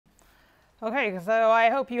Okay, so I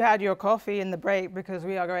hope you had your coffee in the break because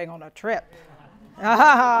we are going on a trip. Okay,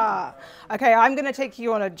 I'm going to take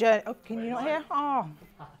you on a journey. Oh, can you not hear? Oh,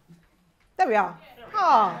 there we are.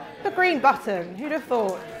 Oh, the green button. Who'd have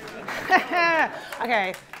thought?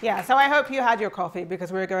 Okay, yeah, so I hope you had your coffee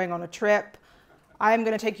because we're going on a trip. I'm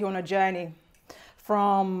going to take you on a journey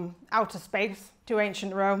from outer space to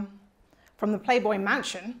ancient Rome, from the Playboy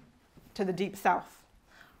mansion to the deep south.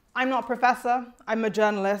 I'm not a professor, I'm a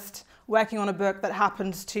journalist working on a book that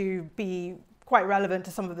happens to be quite relevant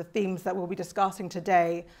to some of the themes that we'll be discussing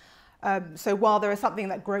today. So while there is something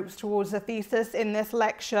that gropes towards a thesis in this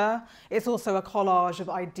lecture, it's also a collage of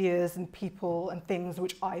ideas and people and things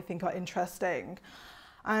which I think are interesting.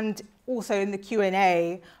 And also in the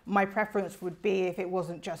Q&A, my preference would be if it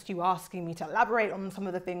wasn't just you asking me to elaborate on some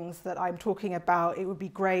of the things that I'm talking about, it would be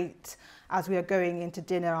great as we are going into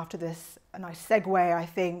dinner after this, a nice segue, I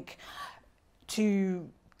think, to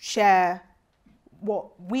share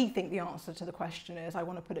what we think the answer to the question is. I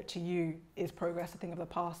want to put it to you, is progress a thing of the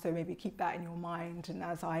past? So maybe keep that in your mind. And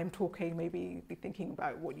as I am talking, maybe be thinking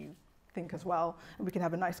about what you think as well. And we can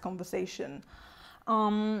have a nice conversation.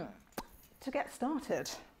 To get started,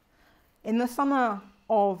 in the summer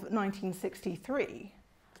of 1963,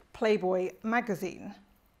 Playboy magazine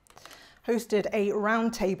hosted a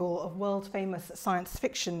roundtable of world-famous science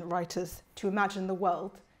fiction writers to imagine the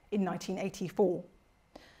world in 1984.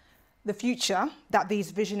 The future that these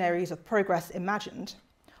visionaries of progress imagined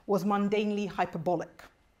was mundanely hyperbolic,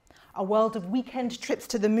 a world of weekend trips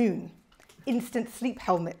to the moon, instant sleep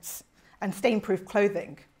helmets, and stain-proof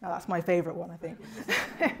clothing. Now that's my favorite one, I think.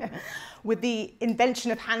 With the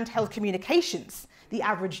invention of handheld communications, the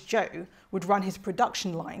average Joe would run his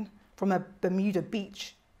production line from a Bermuda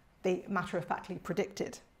beach, they matter-of-factly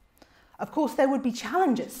predicted. Of course, there would be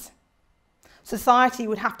challenges. Society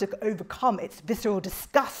would have to overcome its visceral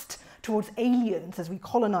disgust towards aliens as we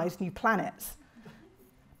colonize new planets.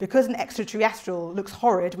 Because an extraterrestrial looks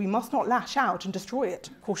horrid, we must not lash out and destroy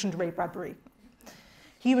it, cautioned Ray Bradbury.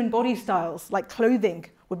 Human body styles, like clothing,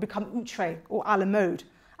 would become outre or a la mode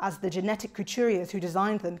as the genetic couturiers who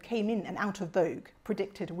designed them came in and out of vogue,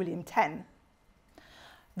 predicted William Tenn.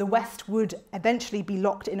 The West would eventually be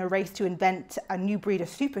locked in a race to invent a new breed of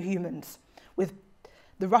superhumans, with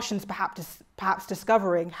the Russians perhaps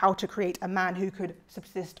discovering how to create a man who could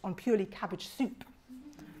subsist on purely cabbage soup,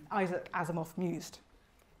 Isaac Asimov mused.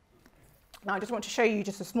 Now I just want to show you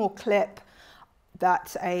just a small clip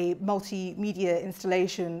that's a multimedia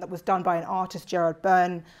installation that was done by an artist, Gerard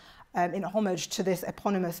Byrne, in homage to this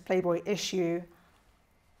eponymous Playboy issue.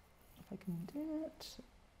 If I can do it,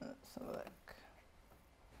 let's have a look.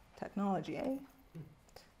 Technology, eh?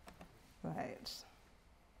 Right.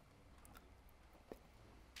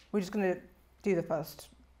 We're just going to do the first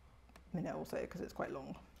minute or so because it's quite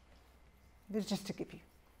long. It's just to give you.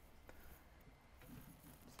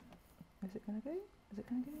 Is it going to go? Is it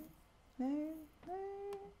going to go? No, no.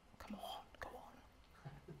 Come on, go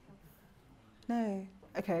on. No.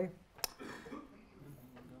 Okay.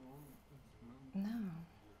 No.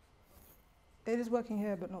 It is working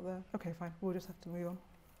here, but not there. Okay, fine. We'll just have to move on.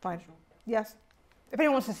 Fine. Sure. Yes. If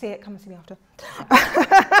anyone wants to see it, come and see me after.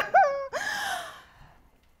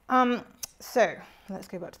 So let's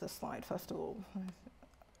go back to the slide first of all.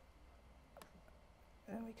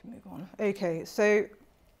 Then we can move on. Okay, so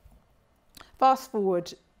fast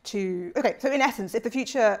forward to, okay, so in essence, if the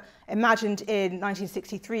future imagined in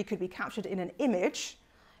 1963 could be captured in an image,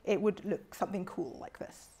 it would look something cool like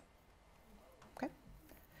this. Okay.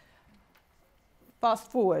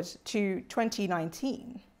 Fast forward to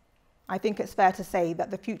 2019, I think it's fair to say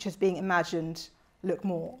that the futures being imagined look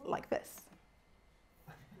more like this.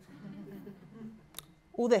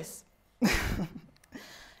 All this.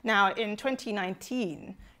 Now, in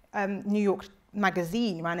 2019, New York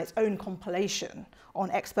Magazine ran its own compilation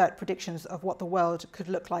on expert predictions of what the world could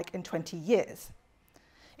look like in 20 years.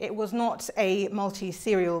 It was not a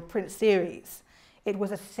multi-serial print series. It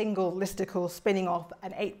was a single listicle spinning off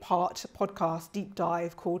an 8-part podcast deep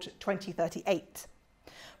dive called 2038,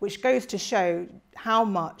 which goes to show how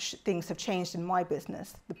much things have changed in my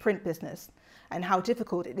business, the print business, and how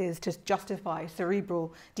difficult it is to justify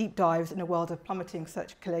cerebral deep dives in a world of plummeting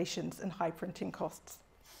circulations and high printing costs.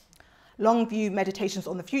 Long view meditations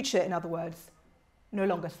on the future, in other words, no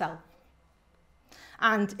longer sell.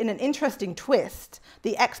 And in an interesting twist,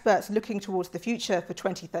 the experts looking towards the future for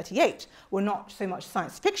 2038 were not so much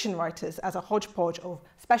science fiction writers as a hodgepodge of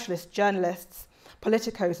specialist journalists,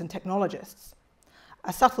 politicos and technologists.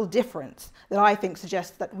 a subtle difference that I think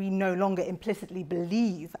suggests that we no longer implicitly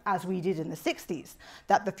believe, as we did in the 60s,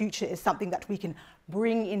 that the future is something that we can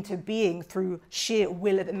bring into being through sheer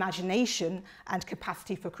will of imagination and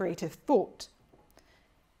capacity for creative thought.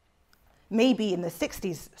 Maybe in the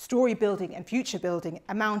 60s, story building and future building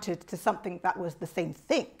amounted to something that was the same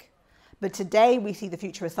thing. But today we see the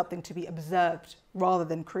future as something to be observed rather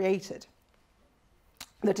than created.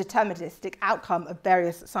 The deterministic outcome of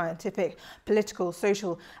various scientific, political,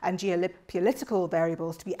 social, and geopolitical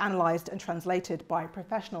variables to be analysed and translated by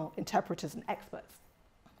professional interpreters and experts.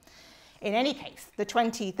 In any case, the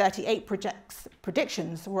 2038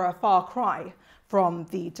 predictions were a far cry from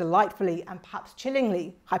the delightfully and perhaps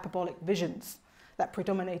chillingly hyperbolic visions that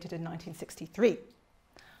predominated in 1963.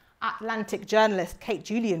 Atlantic journalist Kate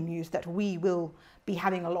Julian mused that we will be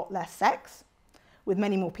having a lot less sex, with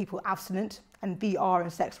many more people abstinent and VR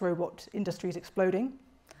and sex robot industries exploding.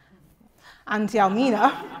 And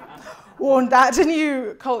Yalmina warned that the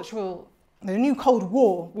new Cold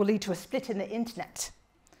War will lead to a split in the internet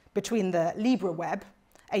between the Libra Web,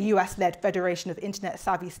 a US-led federation of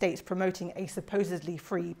internet-savvy states promoting a supposedly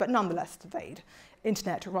free, but nonetheless delayed,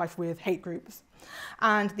 internet rife with hate groups,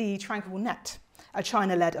 and the Tranquil Net, a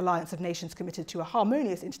China-led alliance of nations committed to a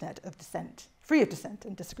harmonious internet of dissent, free of dissent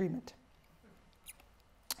and disagreement.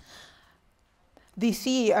 The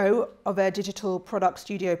CEO of a digital product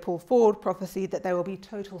studio, Paul Ford, prophesied that there will be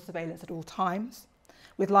total surveillance at all times,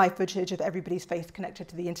 with live footage of everybody's face connected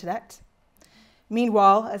to the internet.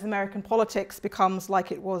 Meanwhile, as American politics becomes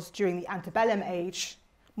like it was during the antebellum age,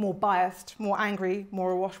 more biased, more angry,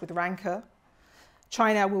 more awash with rancor,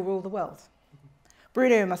 China will rule the world.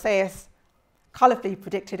 Bruno Macias colourfully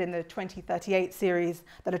predicted in the 2038 series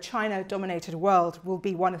that a China-dominated world will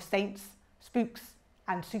be one of saints, spooks,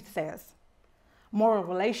 and soothsayers. Moral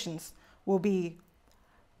relations will be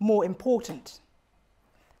more important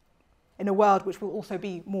in a world which will also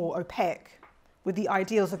be more opaque, with the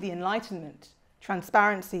ideals of the Enlightenment,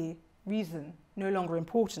 transparency, reason, no longer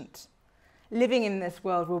important. Living in this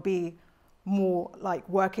world will be more like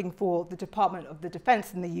working for the Department of the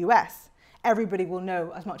Defense in the US. Everybody will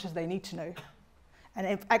know as much as they need to know,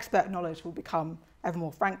 and expert knowledge will become ever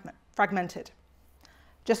more fragmented.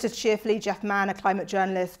 Just as cheerfully, Jeff Mann, a climate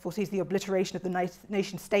journalist, foresees the obliteration of the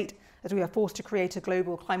nation state as we are forced to create a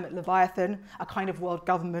global climate leviathan, a kind of world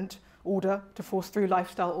government order to force through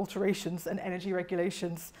lifestyle alterations and energy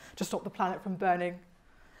regulations to stop the planet from burning.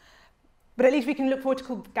 But at least we can look forward to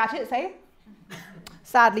cool gadgets, eh?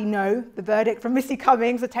 Sadly, no. The verdict from Missy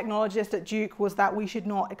Cummings, a technologist at Duke, was that we should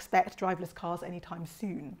not expect driverless cars anytime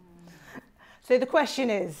soon. So the question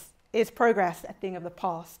is progress a thing of the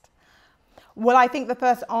past? Well, I think the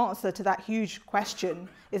first answer to that huge question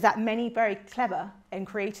is that many very clever and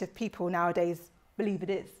creative people nowadays believe it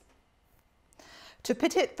is. To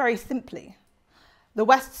put it very simply, the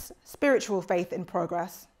West's spiritual faith in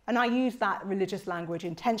progress, and I use that religious language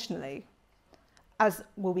intentionally, as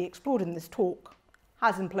will be explored in this talk,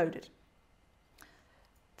 has imploded.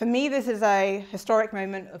 For me, this is a historic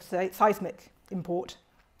moment of seismic import.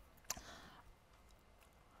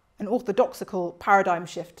 An orthodoxical paradigm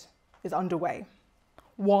shift is underway.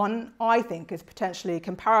 One, I think, is potentially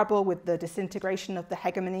comparable with the disintegration of the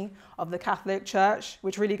hegemony of the Catholic Church,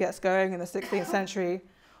 which really gets going in the 16th century,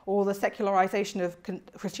 or the secularization of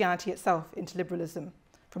Christianity itself into liberalism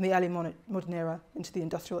from the early modern era into the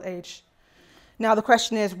industrial age. Now the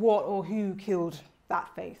question is, what or who killed that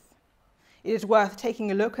faith? It is worth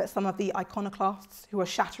taking a look at some of the iconoclasts who are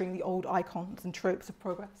shattering the old icons and tropes of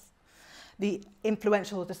progress, the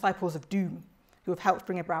influential disciples of doom who have helped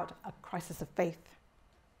bring about a crisis of faith.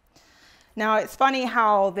 Now, it's funny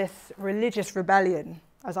how this religious rebellion,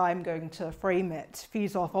 as I'm going to frame it,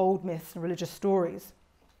 feeds off old myths and religious stories.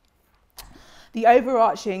 The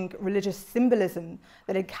overarching religious symbolism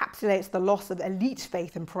that encapsulates the loss of elite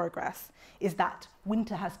faith and progress is that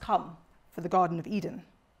winter has come for the Garden of Eden.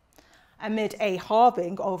 Amid a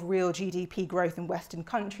halving of real GDP growth in Western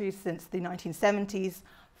countries since the 1970s,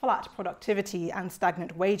 flat productivity and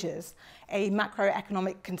stagnant wages, a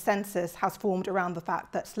macroeconomic consensus has formed around the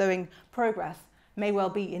fact that slowing progress may well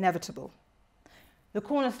be inevitable. The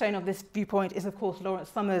cornerstone of this viewpoint is, of course, Lawrence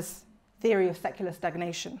Summers' theory of secular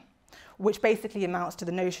stagnation, which basically amounts to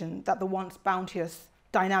the notion that the once bounteous,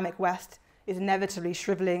 dynamic West is inevitably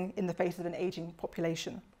shriveling in the face of an aging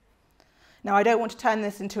population. Now, I don't want to turn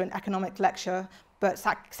this into an economic lecture, but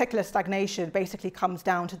secular stagnation basically comes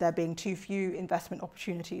down to there being too few investment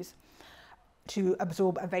opportunities to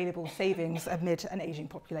absorb available savings amid an aging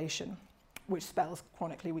population, which spells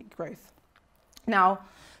chronically weak growth. Now,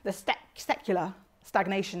 the secular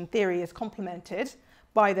stagnation theory is complemented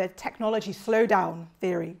by the technology slowdown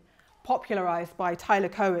theory, popularized by Tyler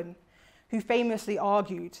Cowen, who famously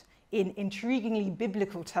argued in intriguingly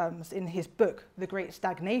biblical terms in his book, The Great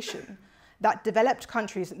Stagnation, that developed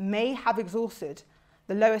countries may have exhausted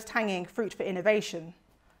the lowest hanging fruit for innovation,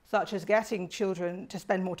 such as getting children to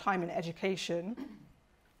spend more time in education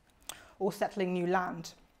or settling new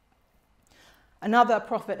land. Another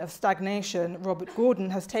prophet of stagnation, Robert Gordon,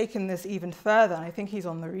 has taken this even further, and I think he's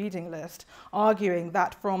on the reading list, arguing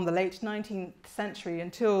that from the late 19th century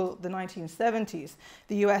until the 1970s,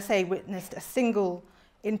 the USA witnessed a single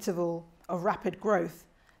interval of rapid growth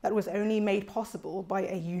that was only made possible by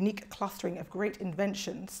a unique clustering of great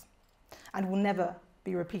inventions and will never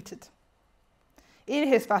be repeated. In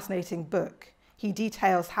his fascinating book, he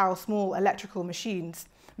details how small electrical machines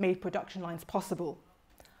made production lines possible.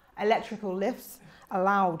 Electrical lifts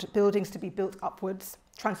allowed buildings to be built upwards,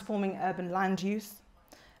 transforming urban land use.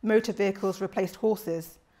 Motor vehicles replaced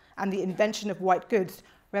horses, and the invention of white goods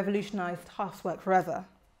revolutionized housework forever.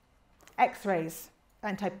 X-rays,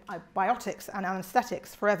 antibiotics, and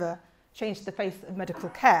anesthetics forever changed the face of medical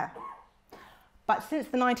care. But since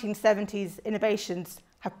the 1970s, innovations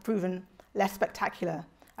have proven less spectacular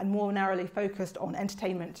and more narrowly focused on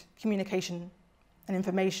entertainment, communication, and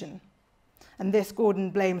information. And this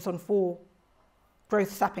Gordon blames on 4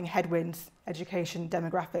 growth-sapping headwinds: education,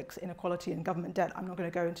 demographics, inequality, and government debt. I'm not going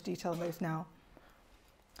to go into detail on those now.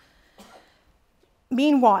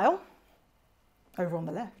 Meanwhile, over on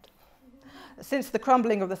the left, since the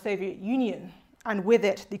crumbling of the Soviet Union, and with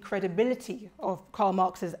it the credibility of Karl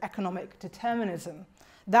Marx's economic determinism,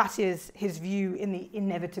 that is his view in the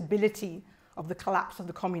inevitability of the collapse of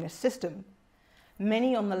the communist system,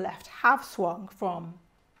 many on the left have swung from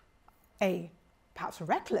a perhaps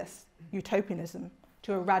reckless utopianism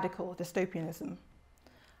to a radical dystopianism.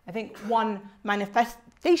 I think one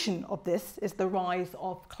manifestation of this is the rise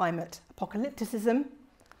of climate apocalypticism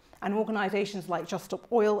and organizations like Just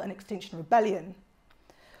Stop Oil and Extinction Rebellion.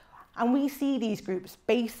 And we see these groups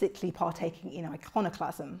basically partaking in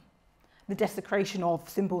iconoclasm, the desecration of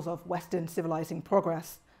symbols of Western civilizing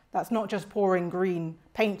progress. That's not just pouring green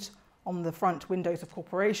paint on the front windows of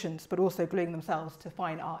corporations, but also gluing themselves to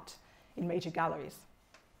fine art in major galleries.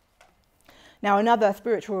 Now, another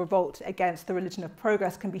spiritual revolt against the religion of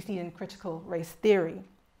progress can be seen in critical race theory.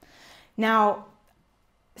 Now,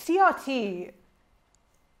 CRT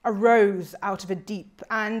arose out of a deep,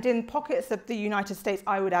 and in pockets of the United States,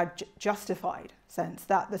 I would add justified, sense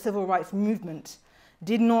that the civil rights movement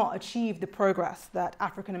did not achieve the progress that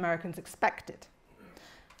African Americans expected.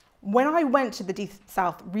 When I went to the Deep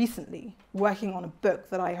South recently, working on a book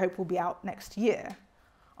that I hope will be out next year,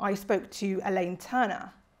 I spoke to Elaine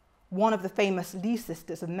Turner, one of the famous Lee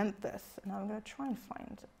sisters of Memphis, and I'm going to try and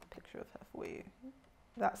find a picture of her for you.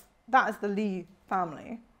 That is the Lee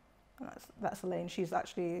family. That's Elaine. She's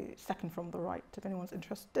actually second from the right, if anyone's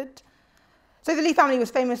interested. So the Lee family was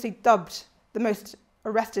famously dubbed the most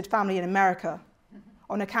arrested family in America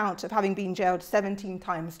on account of having been jailed 17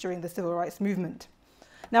 times during the civil rights movement.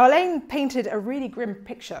 Now, Elaine painted a really grim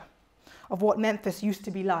picture of what Memphis used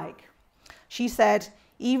to be like. She said,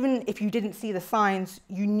 even if you didn't see the signs,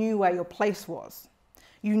 you knew where your place was.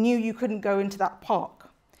 You knew you couldn't go into that park.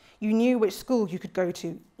 You knew which school you could go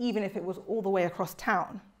to, even if it was all the way across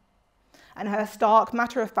town. And her stark,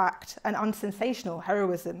 matter-of-fact, and unsensational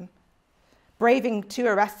heroism, braving 2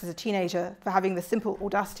 arrests as a teenager for having the simple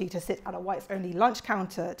audacity to sit at a whites-only lunch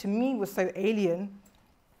counter, to me was so alien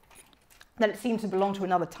that it seemed to belong to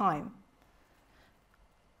another time.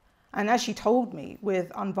 And as she told me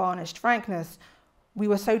with unvarnished frankness, we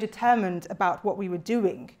were so determined about what we were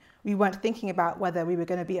doing, we weren't thinking about whether we were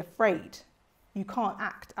going to be afraid. You can't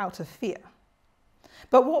act out of fear.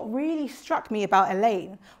 But what really struck me about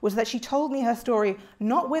Elaine was that she told me her story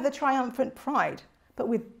not with a triumphant pride, but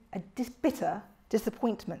with a bitter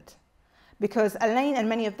disappointment. Because Elaine and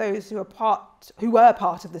many of those who were part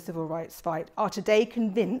of the civil rights fight are today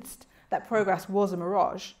convinced that progress was a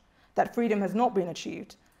mirage, that freedom has not been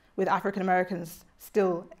achieved, with African Americans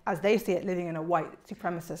still, as they see it, living in a white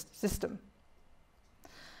supremacist system.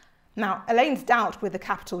 Now, Elaine's doubt with a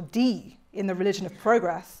capital D in the religion of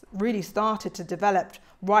progress really started to develop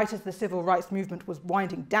right as the civil rights movement was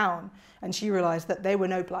winding down, and she realized that there were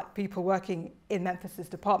no black people working in Memphis's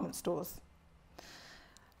department stores.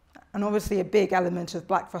 And obviously a big element of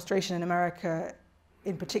black frustration in America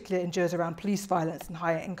in particular endures around police violence and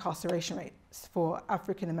higher incarceration rates for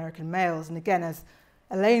African American males. And again, as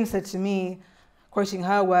Elaine said to me, quoting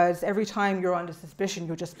her words, every time you're under suspicion,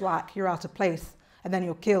 you're just black, you're out of place, and then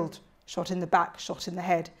you're killed, shot in the back, shot in the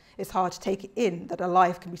head. It's hard to take it in that a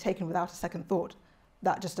life can be taken without a second thought.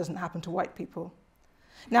 That just doesn't happen to white people.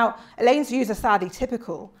 Now, Elaine's views are sadly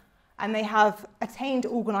typical, and they have attained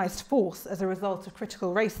organised force as a result of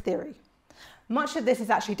critical race theory. Much of this is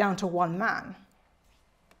actually down to one man,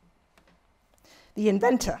 the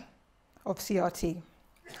inventor of CRT,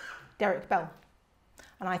 Derek Bell.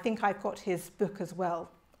 And I think I've got his book as well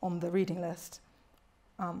on the reading list,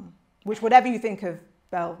 which, whatever you think of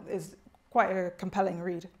Bell, is quite a compelling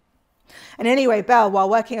read. And anyway, Bell, while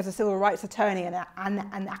working as a civil rights attorney and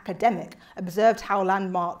an academic, observed how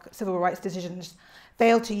landmark civil rights decisions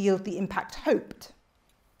failed to yield the impact hoped.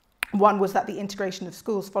 One was that the integration of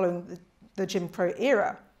schools following the Jim Crow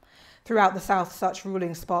era throughout the South, such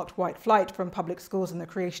rulings sparked white flight from public schools and the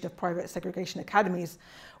creation of private segregation academies,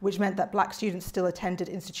 which meant that black students still attended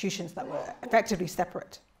institutions that were effectively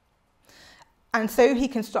separate. And so he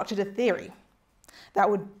constructed a theory that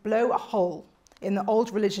would blow a hole in the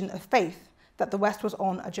old religion of faith that the West was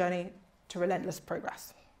on a journey to relentless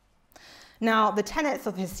progress. Now, the tenets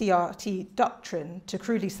of his CRT doctrine, to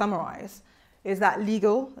crudely summarize, is that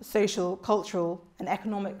legal, social, cultural, and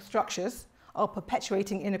economic structures are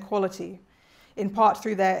perpetuating inequality, in part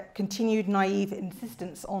through their continued naive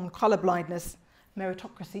insistence on colorblindness,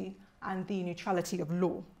 meritocracy, and the neutrality of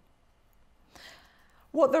law.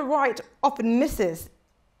 What the right often misses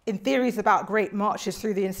in theories about great marches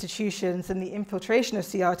through the institutions and the infiltration of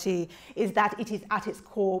CRT is that it is at its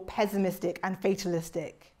core pessimistic and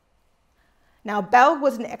fatalistic. Now, Bell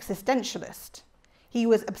was an existentialist. He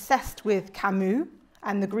was obsessed with Camus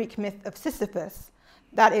and the Greek myth of Sisyphus,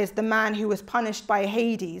 that is, the man who was punished by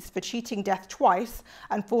Hades for cheating death twice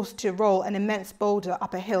and forced to roll an immense boulder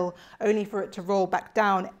up a hill only for it to roll back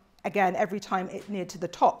down again every time it neared to the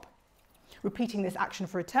top, repeating this action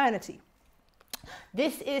for eternity.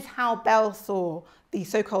 This is how Bell saw the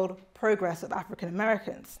so-called progress of African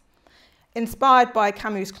Americans, inspired by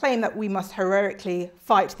Camus' claim that we must heroically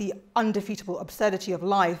fight the undefeatable absurdity of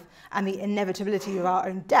life and the inevitability of our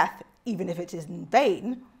own death, even if it is in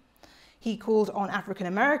vain. He called on African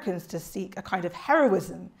Americans to seek a kind of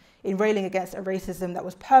heroism in railing against a racism that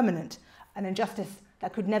was permanent, an injustice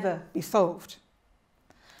that could never be solved.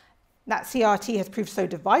 That CRT has proved so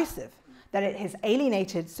divisive that it has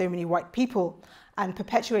alienated so many white people and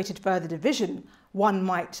perpetuated further division, one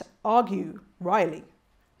might argue, wryly,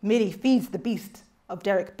 merely feeds the beast of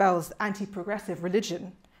Derek Bell's anti-progressive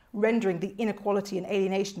religion, rendering the inequality and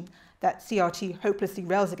alienation that CRT hopelessly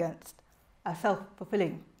rails against a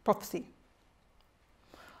self-fulfilling prophecy.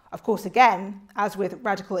 Of course, again, as with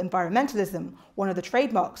radical environmentalism, one of the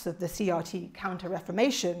trademarks of the CRT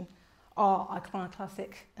counter-reformation are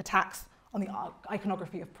iconoclastic attacks on the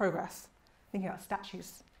iconography of progress, thinking about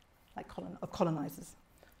statues like of colonizers,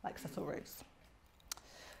 like Cecil Rhodes.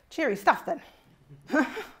 Cheery stuff then.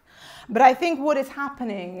 But I think what is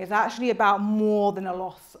happening is actually about more than a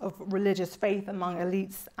loss of religious faith among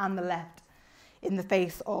elites and the left in the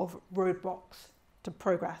face of roadblocks to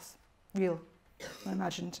progress, real and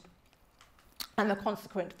imagined, and the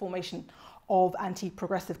consequent formation of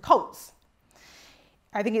anti-progressive cults.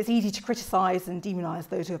 I think it's easy to criticize and demonize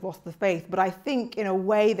those who have lost the faith, but I think in a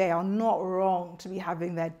way they are not wrong to be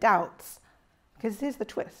having their doubts, because here's the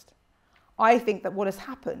twist. I think that what has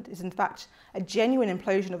happened is in fact a genuine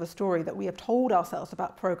implosion of a story that we have told ourselves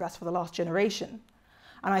about progress for the last generation.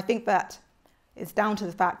 And I think that it's down to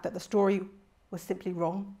the fact that the story was simply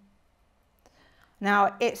wrong.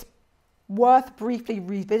 Now, it's worth briefly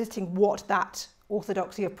revisiting what that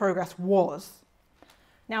orthodoxy of progress was.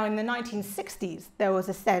 Now, in the 1960s, there was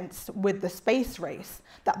a sense with the space race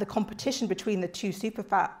that the competition between the two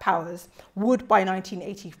superpowers would, by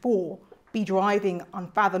 1984, be driving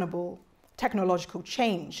unfathomable technological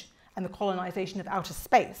change and the colonization of outer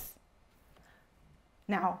space.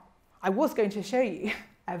 Now, I was going to show you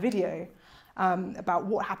a video about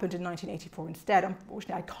what happened in 1984 instead.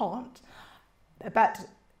 Unfortunately, I can't. But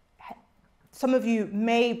some of you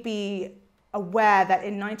may be aware that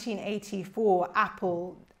in 1984,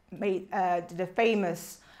 Apple did a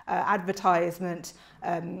famous advertisement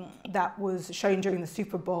that was shown during the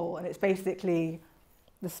Super Bowl, and it's basically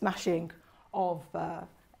the smashing of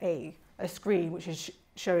a screen which is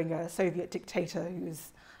showing a Soviet dictator who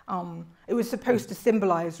was, it was supposed to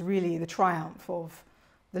symbolize really the triumph of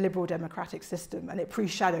the liberal democratic system, and it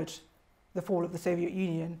pre-shadowed the fall of the Soviet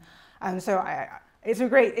Union. And so it's a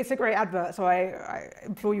great advert, so I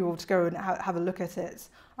implore you all to go and have a look at it.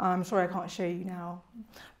 I'm sorry I can't show you now,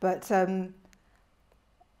 but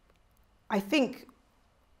I think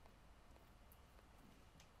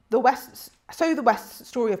the West's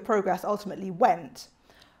story of progress ultimately went.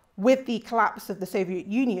 With the collapse of the Soviet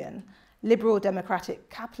Union, liberal democratic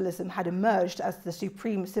capitalism had emerged as the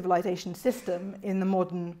supreme civilization system in the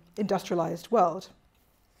modern industrialized world.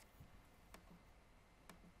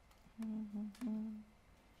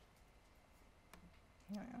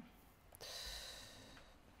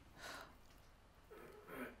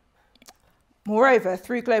 Moreover,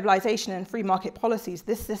 through globalization and free market policies,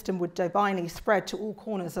 this system would divinely spread to all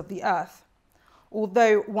corners of the earth.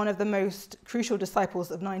 Although one of the most crucial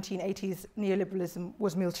disciples of 1980s neoliberalism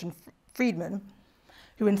was Milton Friedman,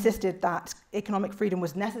 who insisted that economic freedom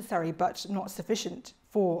was necessary but not sufficient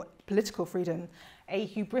for political freedom, a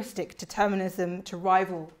hubristic determinism to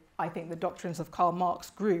rival, I think, the doctrines of Karl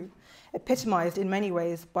Marx grew, epitomized in many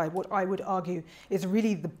ways by what I would argue is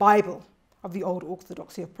really the Bible of the old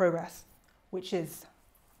orthodoxy of progress, which is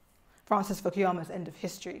Francis Fukuyama's End of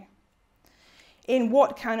History. In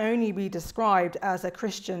what can only be described as a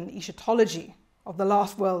Christian eschatology of the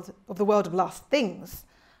world of last things,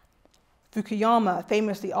 Fukuyama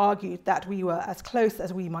famously argued that we were as close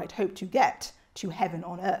as we might hope to get to heaven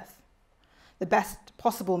on earth. The best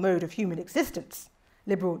possible mode of human existence,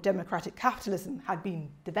 liberal democratic capitalism, had been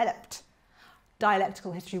developed.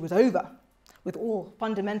 Dialectical history was over, with all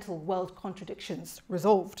fundamental world contradictions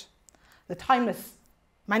resolved. The timeless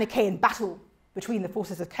Manichaean battle between the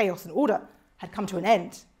forces of chaos and order had come to an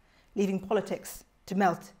end, leaving politics to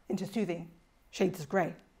melt into soothing shades of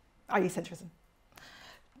grey, i.e. centrism.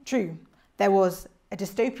 True, there was a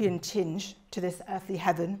dystopian tinge to this earthly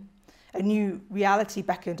heaven. A new reality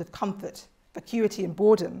beckoned of comfort, vacuity and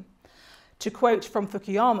boredom. To quote from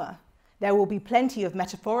Fukuyama, there will be plenty of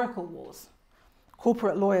metaphorical wars.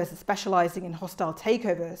 Corporate lawyers specializing in hostile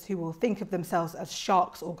takeovers who will think of themselves as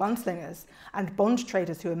sharks or gunslingers, and bond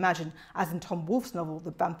traders who imagine, as in Tom Wolfe's novel,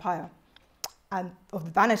 The Vampire and of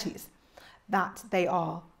the Vanities, that they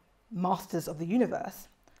are masters of the universe.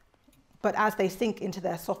 But as they sink into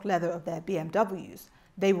their soft leather of their BMWs,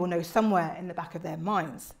 they will know somewhere in the back of their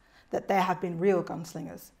minds that there have been real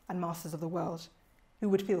gunslingers and masters of the world who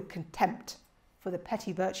would feel contempt for the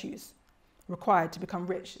petty virtues required to become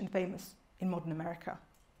rich and famous in modern America.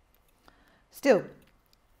 Still,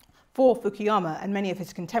 for Fukuyama and many of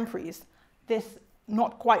his contemporaries, this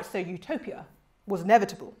not quite so utopia was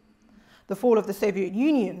inevitable. The fall of the Soviet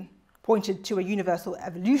Union pointed to a universal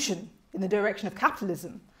evolution in the direction of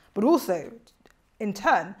capitalism, but also, in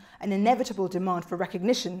turn, an inevitable demand for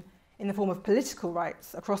recognition in the form of political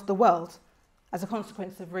rights across the world as a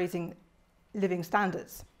consequence of raising living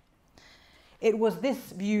standards. It was this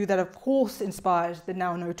view that, of course, inspired the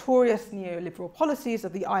now notorious neoliberal policies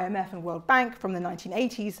of the IMF and World Bank from the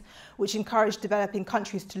 1980s, which encouraged developing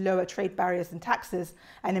countries to lower trade barriers and taxes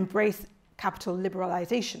and embrace capital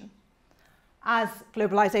liberalization. As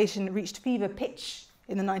globalization reached fever pitch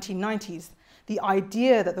in the 1990s, the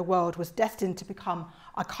idea that the world was destined to become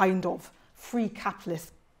a kind of free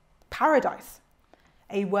capitalist paradise,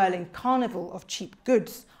 a whirling carnival of cheap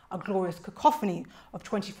goods, a glorious cacophony of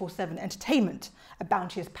 24/7 entertainment, a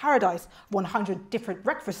bounteous paradise of 100 different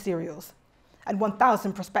breakfast cereals, and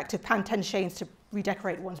 1,000 prospective Pantene chains to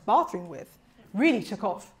redecorate one's bathroom with, really took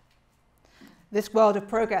off. This world of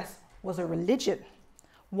progress was a religion,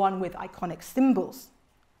 one with iconic symbols,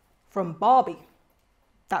 from Barbie,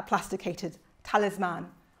 that plasticated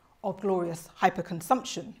talisman of glorious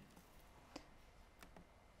hyperconsumption,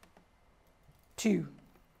 to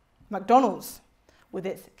McDonald's, with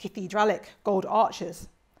its cathedralic gold arches,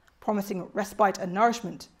 promising respite and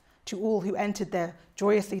nourishment to all who entered their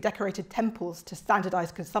joyously decorated temples to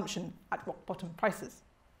standardized consumption at rock-bottom prices.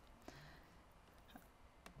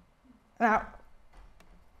 Now,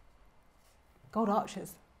 gold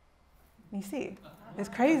arches, you see, it's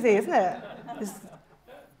crazy, isn't it?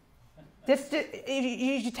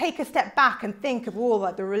 You take a step back and think of all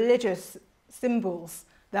the religious symbols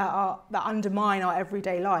that undermine our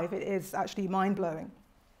everyday life. It is actually mind-blowing.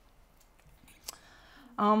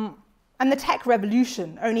 And the tech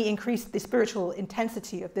revolution only increased the spiritual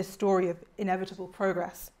intensity of this story of inevitable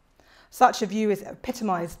progress. Such a view is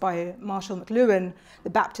epitomized by Marshall McLuhan, the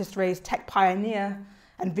Baptist-raised tech pioneer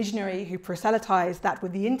and visionary who proselytized that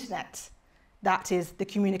with the internet, that is, the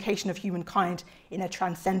communication of humankind in a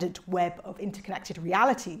transcendent web of interconnected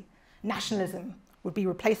reality, nationalism would be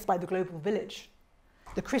replaced by the global village.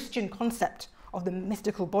 The Christian concept of the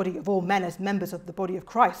mystical body of all men as members of the body of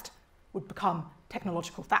Christ would become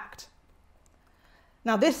technological fact.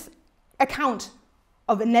 Now, this account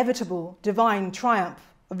of inevitable divine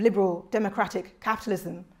triumph of liberal democratic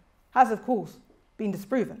capitalism has, of course, been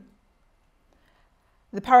disproven.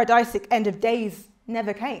 The paradisic end of days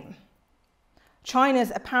never came.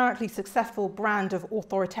 China's apparently successful brand of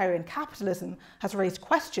authoritarian capitalism has raised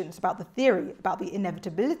questions about the theory about the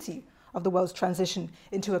inevitability of the world's transition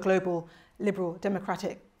into a global, liberal,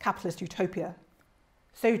 democratic, capitalist utopia.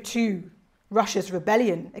 So too, Russia's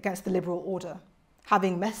rebellion against the liberal order,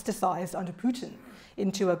 having metastasized under Putin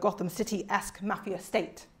into a Gotham City-esque mafia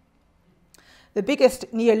state. The biggest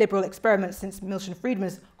neoliberal experiment since Milton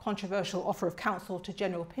Friedman's controversial offer of counsel to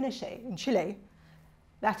General Pinochet in Chile,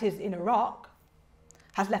 that is in Iraq,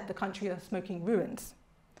 has left the country a smoking ruins.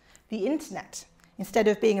 The internet, instead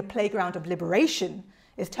of being a playground of liberation,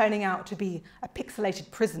 is turning out to be a pixelated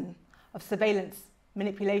prison of surveillance,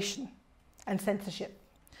 manipulation, and censorship,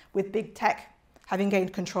 with big tech having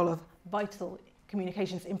gained control of vital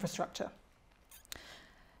communications infrastructure.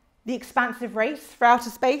 The expansive race for outer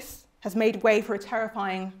space has made way for a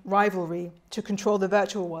terrifying rivalry to control the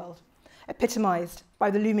virtual world, epitomized by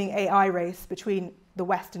the looming AI race between the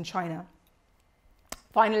West and China.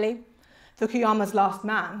 Finally, Fukuyama's last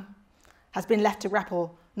man has been left to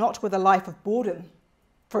grapple not with a life of boredom,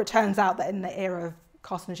 for it turns out that in the era of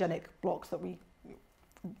carcinogenic blocks that we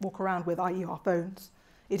walk around with, i.e. our phones,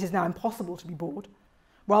 it is now impossible to be bored.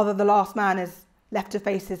 Rather, the last man is left to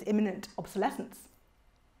face his imminent obsolescence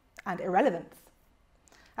and irrelevance,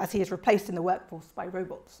 as he is replaced in the workforce by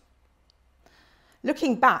robots.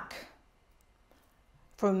 Looking back,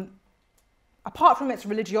 apart from its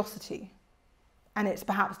religiosity and its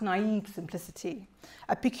perhaps naive simplicity,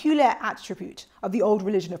 a peculiar attribute of the old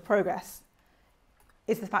religion of progress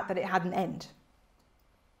is the fact that it had an end.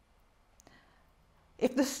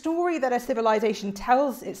 If the story that a civilization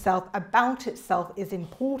tells itself about itself is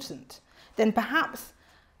important, then perhaps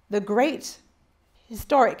the great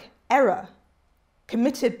historic error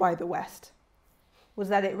committed by the West was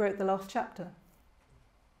that it wrote the last chapter.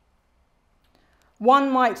 One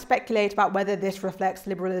might speculate about whether this reflects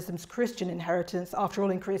liberalism's Christian inheritance. After all,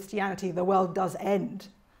 in Christianity, the world does end.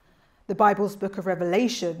 The Bible's book of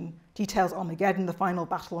Revelation details Armageddon, the final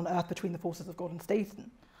battle on earth between the forces of God and Satan.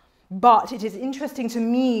 But it is interesting to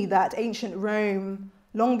me that ancient Rome,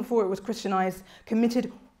 long before it was Christianized,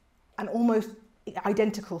 committed an almost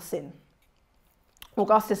identical sin.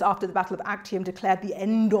 Augustus, after the Battle of Actium, declared the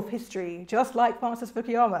end of history, just like Francis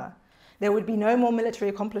Fukuyama. There would be no more military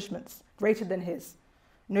accomplishments greater than his,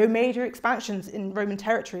 no major expansions in Roman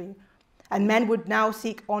territory, and men would now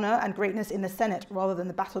seek honor and greatness in the Senate rather than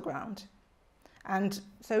the battleground. And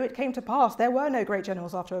so it came to pass. There were no great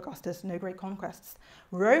generals after Augustus, no great conquests.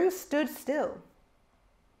 Rome stood still,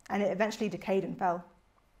 and it eventually decayed and fell.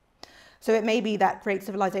 So it may be that great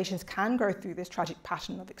civilizations can go through this tragic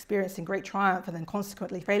pattern of experiencing great triumph and then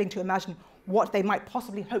consequently failing to imagine what they might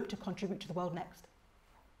possibly hope to contribute to the world next.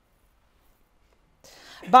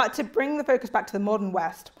 But to bring the focus back to the modern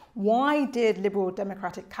West, why did liberal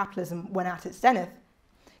democratic capitalism, when at its zenith,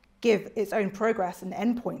 give its own progress an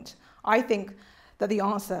endpoint? I think that the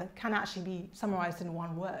answer can actually be summarized in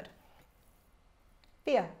one word: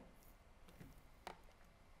 fear.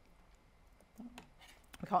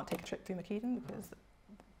 We can't take a trip through Macedon because...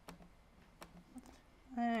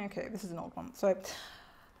 Okay, this is an old one. So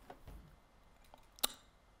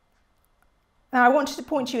now I wanted to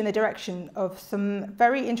point you in the direction of some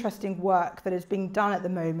very interesting work that is being done at the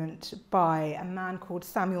moment by a man called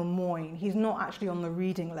Samuel Moyn. He's not actually on the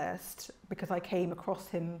reading list because I came across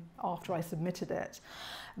him after I submitted it.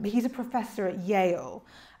 But he's a professor at Yale.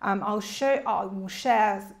 I will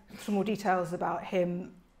share some more details about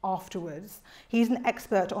him afterwards. He's an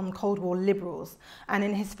expert on Cold War liberals, and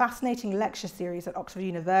in his fascinating lecture series at Oxford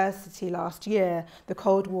University last year, The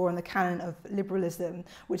Cold War and the Canon of Liberalism,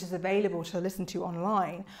 which is available to listen to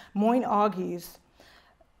online, Moyn argues,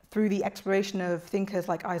 through the exploration of thinkers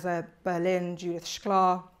like Isaiah Berlin, Judith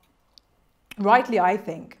Shklar, rightly I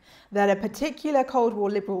think, that a particular Cold War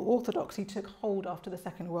liberal orthodoxy took hold after the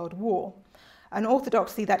Second World War. An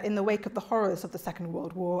orthodoxy that, in the wake of the horrors of the Second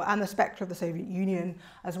World War and the spectre of the Soviet Union,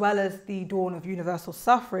 as well as the dawn of universal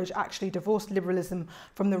suffrage, actually divorced liberalism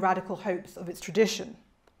from the radical hopes of its tradition.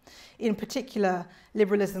 In particular,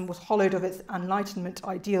 liberalism was hollowed of its Enlightenment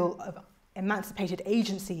ideal of emancipated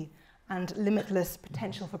agency and limitless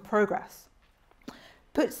potential for progress.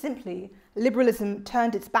 Put simply, liberalism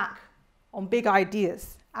turned its back on big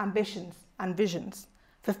ideas, ambitions, and visions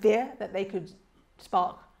for fear that they could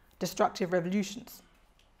spark destructive revolutions.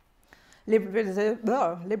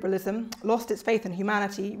 Liberalism lost its faith in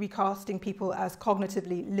humanity, recasting people as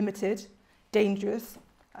cognitively limited, dangerous,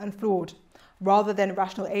 and flawed, rather than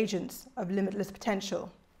rational agents of limitless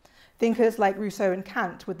potential. Thinkers like Rousseau and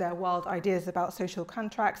Kant, with their wild ideas about social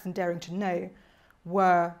contracts and daring to know,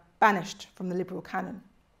 were banished from the liberal canon.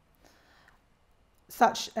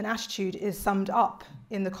 Such an attitude is summed up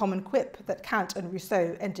in the common quip that Kant and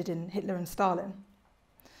Rousseau ended in Hitler and Stalin.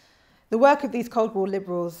 The work of these Cold War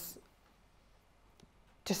liberals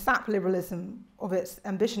to sap liberalism of its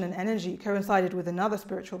ambition and energy coincided with another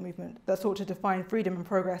spiritual movement that sought to define freedom and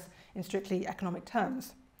progress in strictly economic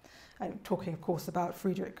terms. I'm talking, of course, about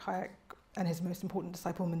Friedrich Hayek and his most important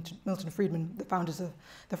disciple, Milton Friedman, the founders of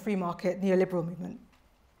the free market neoliberal movement.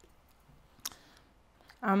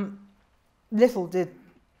 Little did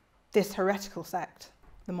this heretical sect,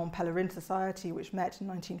 the Mont Pelerin Society, which met in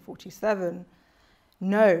 1947,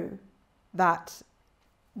 know that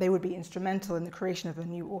they would be instrumental in the creation of a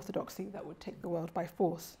new orthodoxy that would take the world by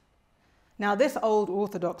force. Now, this old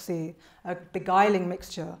orthodoxy, a beguiling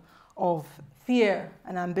mixture of fear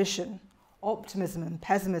and ambition, optimism and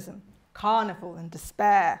pessimism, carnival and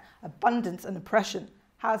despair, abundance and oppression,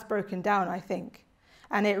 has broken down, I think,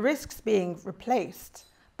 and it risks being replaced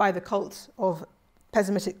by the cult of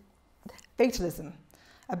pessimistic fatalism,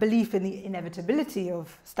 a belief in the inevitability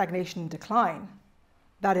of stagnation and decline.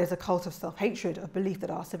 That is a cult of self-hatred, a belief that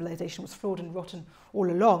our civilization was flawed and rotten all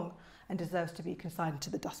along and deserves to be consigned to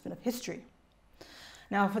the dustbin of history.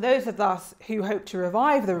 Now, for those of us who hope to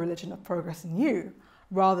revive the religion of progress anew,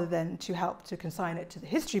 rather than to help to consign it to the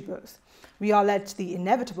history books, we are led to the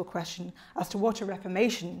inevitable question as to what a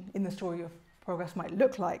reformation in the story of progress might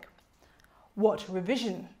look like. What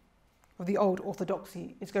revision of the old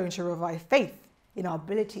orthodoxy is going to revive faith in our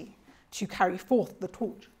ability to carry forth the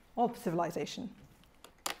torch of civilization?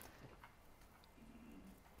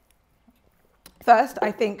 First,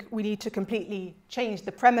 I think we need to completely change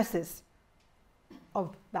the premises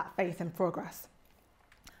of that faith in progress.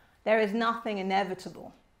 There is nothing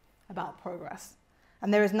inevitable about progress,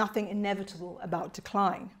 and there is nothing inevitable about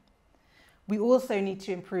decline. We also need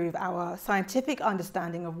to improve our scientific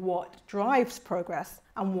understanding of what drives progress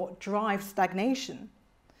and what drives stagnation.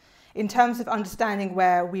 In terms of understanding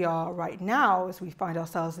where we are right now, as we find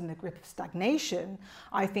ourselves in the grip of stagnation,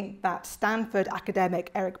 I think that Stanford academic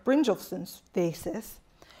Eric Brynjolfsson's thesis,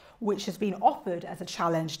 which has been offered as a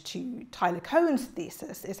challenge to Tyler Cohen's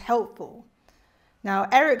thesis, is helpful. Now,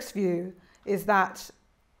 Eric's view is that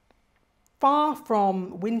far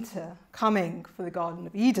from winter coming for the Garden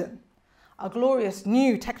of Eden, a glorious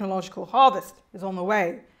new technological harvest is on the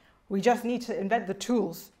way. We just need to invent the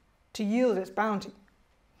tools to yield its bounty.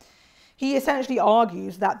 He essentially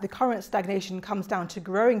argues that the current stagnation comes down to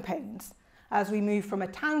growing pains as we move from a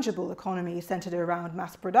tangible economy centered around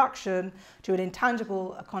mass production to an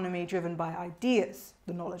intangible economy driven by ideas,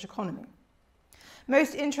 the knowledge economy.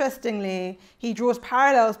 Most interestingly, he draws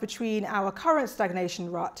parallels between our current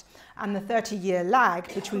stagnation rut and the 30-year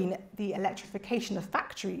lag between the electrification of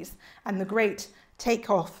factories and the great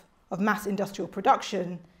takeoff of mass industrial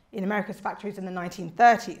production in America's factories in the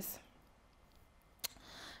 1930s.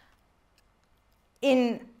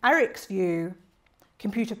 In Eric's view,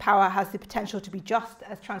 computer power has the potential to be just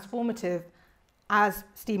as transformative as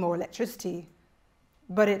steam or electricity,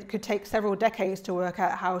 but it could take several decades to work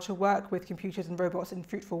out how to work with computers and robots in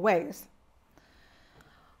fruitful ways.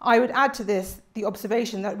 I would add to this the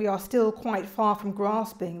observation that we are still quite far from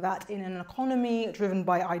grasping that in an economy driven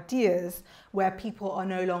by ideas, where people are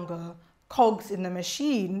no longer cogs in the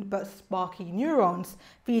machine, but sparky neurons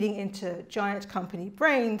feeding into giant company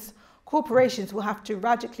brains, corporations will have to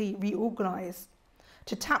radically reorganize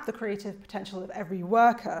to tap the creative potential of every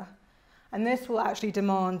worker. And this will actually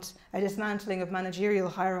demand a dismantling of managerial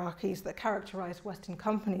hierarchies that characterize Western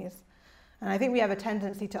companies. And I think we have a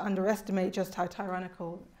tendency to underestimate just how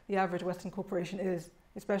tyrannical the average Western corporation is,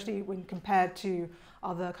 especially when compared to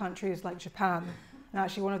other countries like Japan. And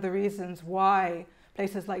actually one of the reasons why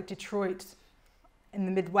places like Detroit in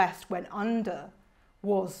the Midwest went under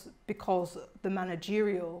was because the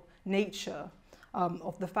managerial nature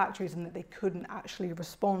of the factories, and that they couldn't actually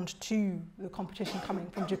respond to the competition coming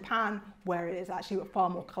from Japan, where it is actually far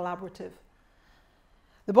more collaborative.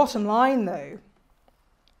 The bottom line, though,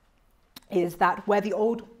 is that where the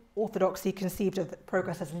old orthodoxy conceived of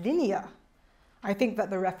progress as linear, I think that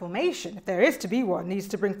the Reformation, if there is to be one, needs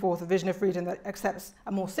to bring forth a vision of freedom that accepts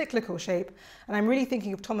a more cyclical shape. And I'm really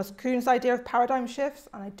thinking of Thomas Kuhn's idea of paradigm shifts,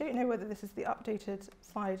 and I don't know whether this is the updated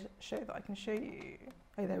slideshow that I can show you.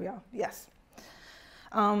 Oh, there we are, yes.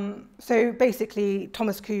 So basically,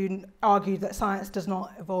 Thomas Kuhn argued that science does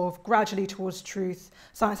not evolve gradually towards truth.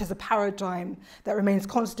 Science has a paradigm that remains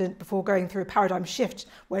constant before going through a paradigm shift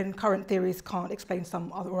when current theories can't explain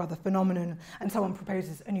some other phenomenon and someone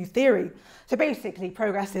proposes a new theory. So basically,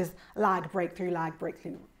 progress is lag, breakthrough, lag,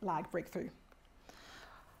 breakthrough, lag, breakthrough.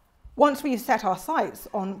 Once we've set our sights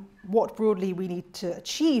on what broadly we need to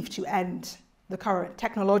achieve to end the current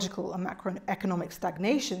technological and macroeconomic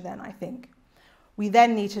stagnation, then I think we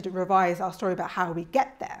then need to revise our story about how we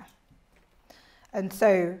get there. And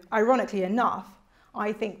so, ironically enough,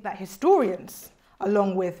 I think that historians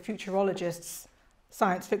along with futurologists,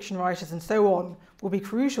 science fiction writers, and so on, will be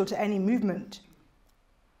crucial to any movement.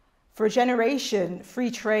 For a generation, free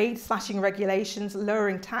trade, slashing regulations,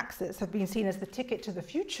 lowering taxes have been seen as the ticket to the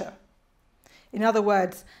future. In other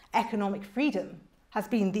words, economic freedom has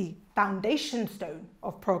been the foundation stone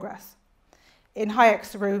of progress. In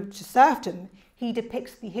Hayek's Road to Serfdom, he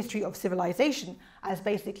depicts the history of civilization as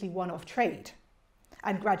basically one of trade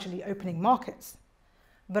and gradually opening markets.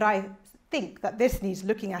 But I think that this needs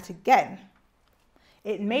looking at again.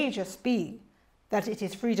 It may just be that it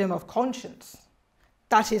is freedom of conscience.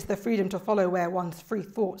 That is the freedom to follow where one's free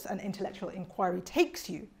thoughts and intellectual inquiry takes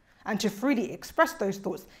you, and to freely express those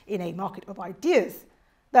thoughts in a market of ideas.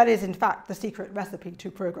 That is, in fact, the secret recipe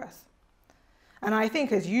to progress. And I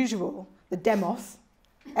think, as usual, the demos,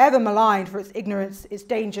 ever maligned for its ignorance, its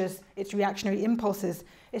dangers, its reactionary impulses,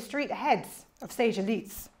 is straight aheads of sage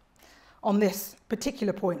elites on this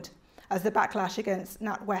particular point, as the backlash against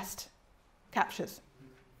NatWest captures.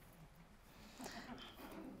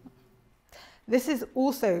 This is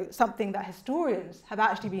also something that historians have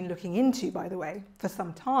actually been looking into, by the way, for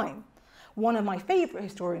some time. One of my favourite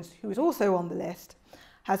historians, who is also on the list,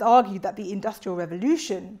 has argued that the Industrial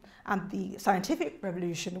Revolution and the Scientific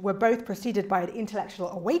Revolution were both preceded by an intellectual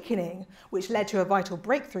awakening, which led to a vital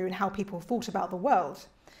breakthrough in how people thought about the world,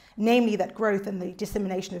 namely that growth and the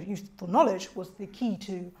dissemination of useful knowledge was the key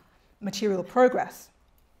to material progress.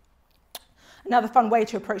 Another fun way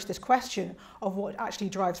to approach this question of what actually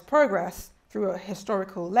drives progress through a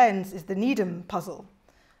historical lens is the Needham puzzle.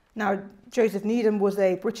 Now, Joseph Needham was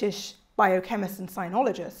a British biochemist and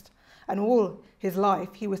sinologist, and all his life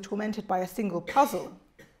he was tormented by a single puzzle.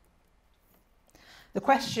 The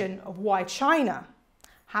question of why China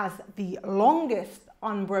has the longest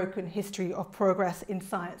unbroken history of progress in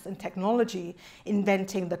science and technology,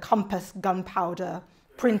 inventing the compass, gunpowder,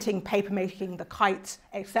 printing, papermaking, the kite,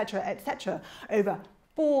 etc., over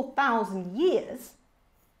 4,000 years,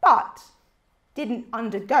 but didn't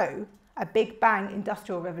undergo a Big Bang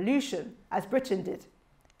industrial revolution as Britain did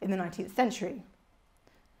in the 19th century.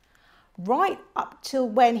 Right up till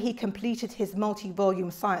when he completed his multi-volume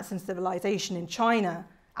Science and Civilization in China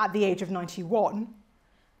at the age of 91,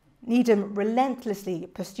 Needham relentlessly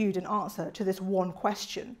pursued an answer to this one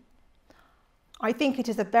question. I think it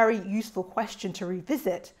is a very useful question to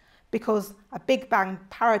revisit because a Big Bang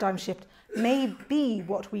paradigm shift may be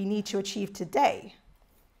what we need to achieve today.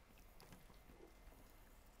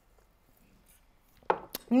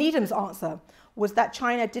 Needham's answer was that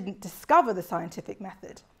China didn't discover the scientific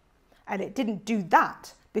method, and it didn't do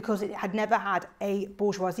that because it had never had a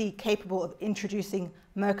bourgeoisie capable of introducing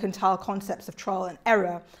mercantile concepts of trial and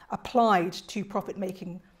error applied to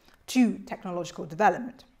profit-making, to technological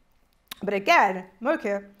development. But again,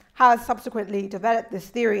 Moke has subsequently developed this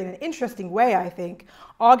theory in an interesting way, I think,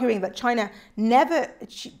 arguing that China never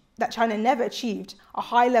achieved a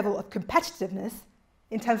high level of competitiveness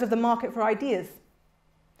in terms of the market for ideas.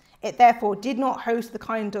 It therefore did not host the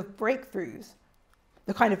kind of breakthroughs,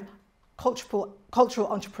 the kind of cultural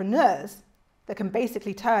entrepreneurs that can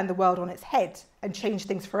basically turn the world on its head and change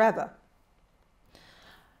things forever.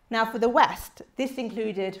 Now, for the West, this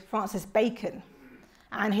included Francis Bacon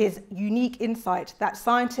and his unique insight that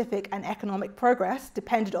scientific and economic progress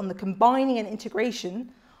depended on the combining and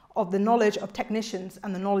integration of the knowledge of technicians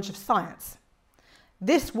and the knowledge of science.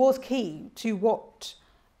 This was key to what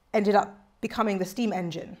ended up becoming the steam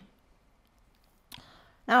engine.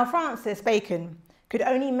 Now, Francis Bacon could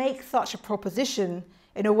only make such a proposition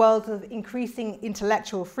in a world of increasing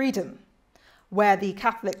intellectual freedom, where the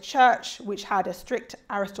Catholic Church, which had a strict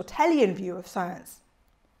Aristotelian view of science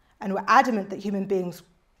and were adamant that human beings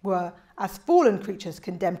were, as fallen creatures,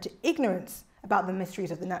 condemned to ignorance about the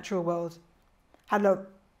mysteries of the natural world, had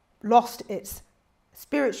lost its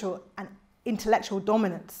spiritual and intellectual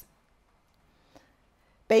dominance.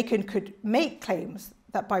 Bacon could make claims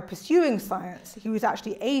that by pursuing science, he was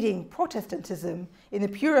actually aiding Protestantism in the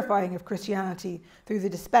purifying of Christianity through the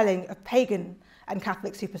dispelling of pagan and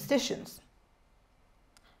Catholic superstitions.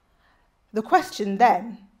 The question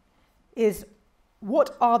then is,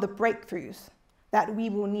 what are the breakthroughs that we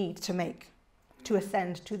will need to make to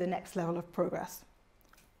ascend to the next level of progress?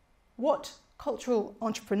 What cultural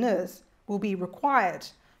entrepreneurs will be required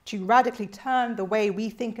to radically turn the way we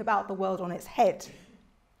think about the world on its head?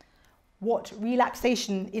 What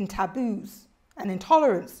relaxation in taboos and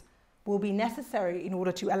intolerance will be necessary in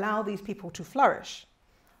order to allow these people to flourish?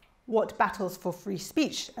 What battles for free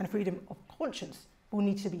speech and freedom of conscience will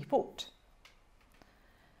need to be fought?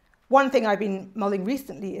 One thing I've been mulling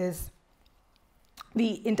recently is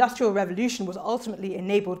the Industrial Revolution was ultimately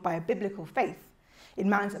enabled by a biblical faith, in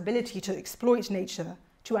man's ability to exploit nature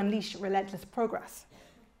to unleash relentless progress.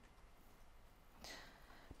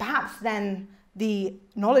 Perhaps then the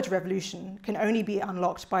knowledge revolution can only be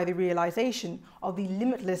unlocked by the realization of the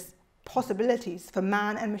limitless possibilities for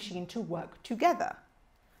man and machine to work together.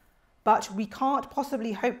 But we can't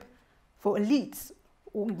possibly hope for elites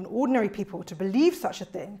or even ordinary people to believe such a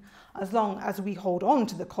thing as long as we hold on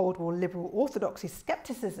to the Cold War liberal orthodoxy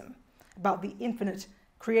skepticism about the infinite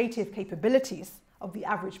creative capabilities of the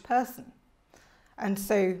average person. And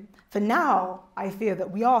so for now, I fear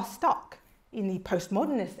that we are stuck in the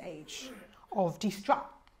postmodernist age of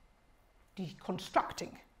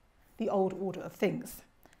deconstructing the old order of things,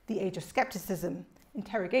 the age of skepticism,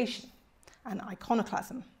 interrogation, and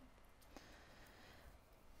iconoclasm.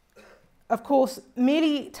 Of course,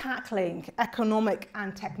 merely tackling economic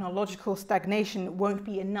and technological stagnation won't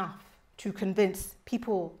be enough to convince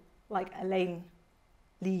people like Elaine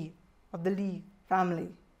Lee of the Lee family,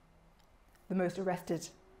 the most arrested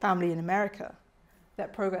family in America,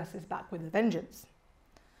 that progress is back with a vengeance.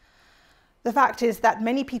 The fact is that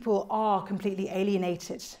many people are completely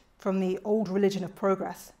alienated from the old religion of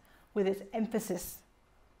progress with its emphasis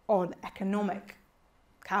on economic,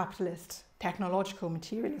 capitalist, technological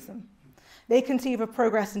materialism. They conceive of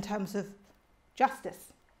progress in terms of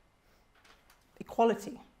justice,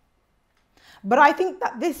 equality. But I think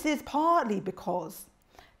that this is partly because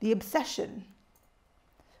the obsession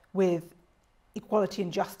with equality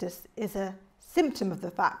and justice is a symptom of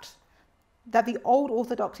the fact that the old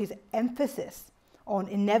orthodoxy's emphasis on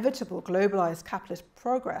inevitable globalized capitalist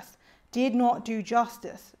progress did not do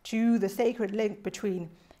justice to the sacred link between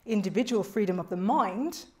individual freedom of the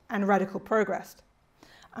mind and radical progress.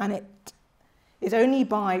 And it is only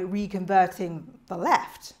by reconverting the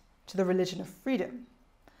left to the religion of freedom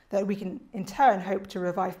that we can in turn hope to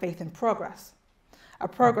revive faith in progress. A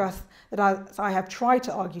progress that, as I have tried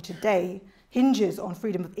to argue today, hinges on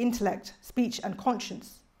freedom of intellect, speech and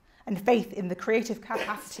conscience, and faith in the creative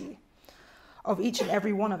capacity of each and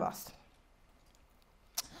every one of us.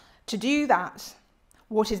 To do that,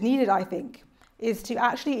 what is needed, I think, is to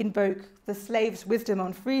actually invoke the slave's wisdom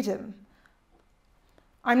on freedom.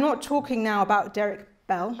 I'm not talking now about Derek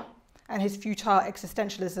Bell and his futile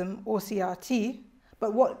existentialism or CRT,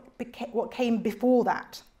 but what came before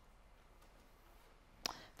that.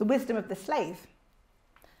 The wisdom of the slave.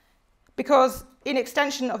 Because in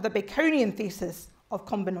extension of the Baconian thesis of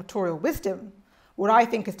combinatorial wisdom, what I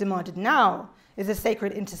think is demanded now is a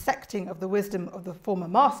sacred intersecting of the wisdom of the former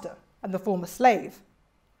master and the former slave,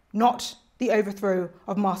 not the overthrow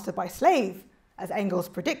of master by slave, as Engels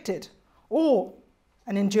predicted, or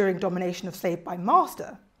an enduring domination of slave by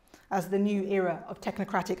master, as the new era of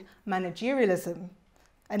technocratic managerialism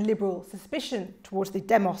and liberal suspicion towards the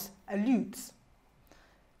demos alludes.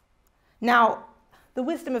 Now, the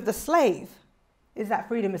wisdom of the slave is that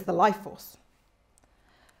freedom is the life force.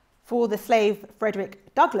 For the slave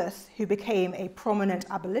Frederick Douglass, who became a prominent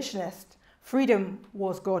abolitionist, freedom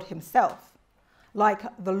was God himself. Like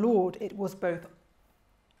the Lord, it was both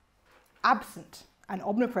absent and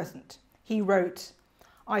omnipresent. He wrote,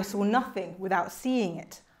 "I saw nothing without seeing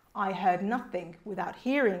it. I heard nothing without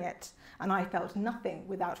hearing it. And I felt nothing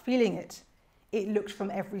without feeling it. It looked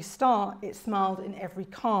from every star, it smiled in every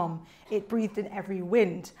calm, it breathed in every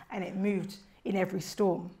wind, and it moved in every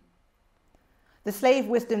storm." The slave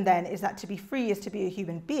wisdom then is that to be free is to be a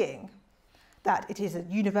human being, that it is a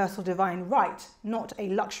universal divine right, not a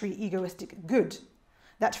luxury egoistic good,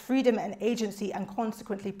 that freedom and agency and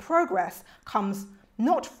consequently progress comes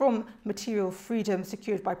not from material freedom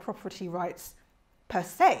secured by property rights per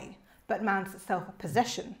se, but man's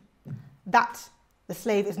self-possession. That the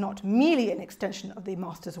slave is not merely an extension of the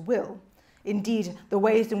master's will. Indeed, the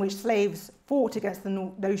ways in which slaves fought against the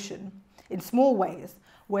notion, in small ways,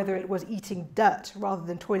 whether it was eating dirt rather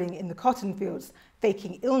than toiling in the cotton fields,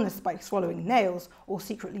 faking illness by swallowing nails, or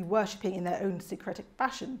secretly worshipping in their own syncretic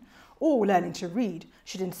fashion, or learning to read,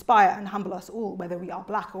 should inspire and humble us all, whether we are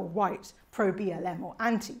black or white, pro-BLM or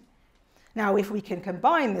anti. Now, if we can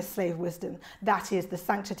combine this slave wisdom, that is the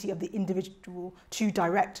sanctity of the individual to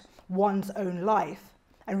direct one's own life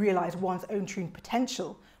and realize one's own true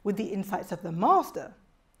potential with the insights of the master,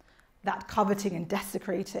 that coveting and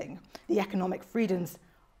desecrating the economic freedoms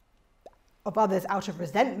of others out of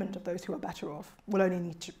resentment of those who are better off will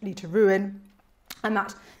only lead to ruin, and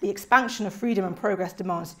that the expansion of freedom and progress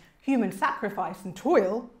demands human sacrifice and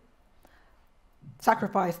toil,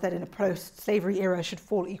 sacrifice that in a post-slavery era should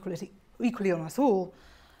fall equally on us all,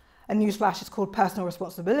 and newsflash is called personal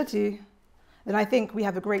responsibility, then I think we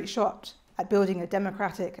have a great shot at building a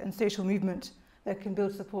democratic and social movement that can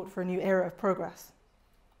build support for a new era of progress.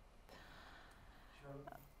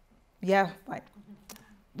 Yeah, right.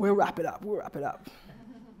 We'll wrap it up, we'll wrap it up.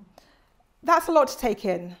 That's a lot to take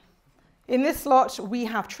in. In this slot, we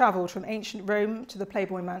have travelled from ancient Rome to the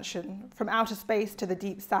Playboy mansion, from outer space to the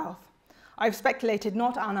deep south. I've speculated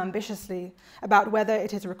not unambitiously about whether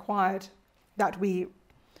it is required that we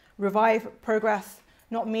revive progress,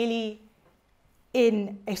 not merely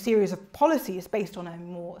in a series of policies based on a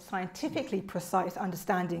more scientifically precise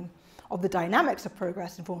understanding of the dynamics of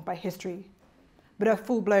progress informed by history, but a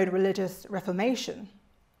full-blown religious reformation.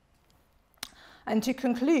 And to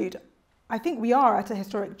conclude, I think we are at a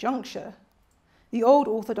historic juncture. The old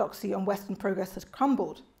orthodoxy on Western progress has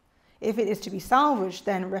crumbled. If it is to be salvaged,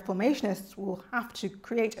 then reformationists will have to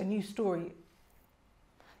create a new story.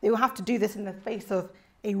 They will have to do this in the face of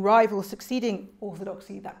a rival succeeding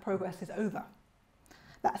orthodoxy that progress is over,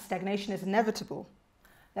 that stagnation is inevitable,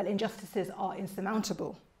 that injustices are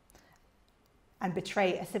insurmountable, and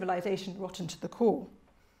betray a civilization rotten to the core.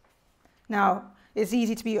 Now, it's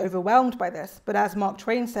easy to be overwhelmed by this, but as Mark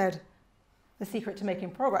Twain said, the secret to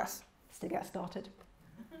making progress is to get started.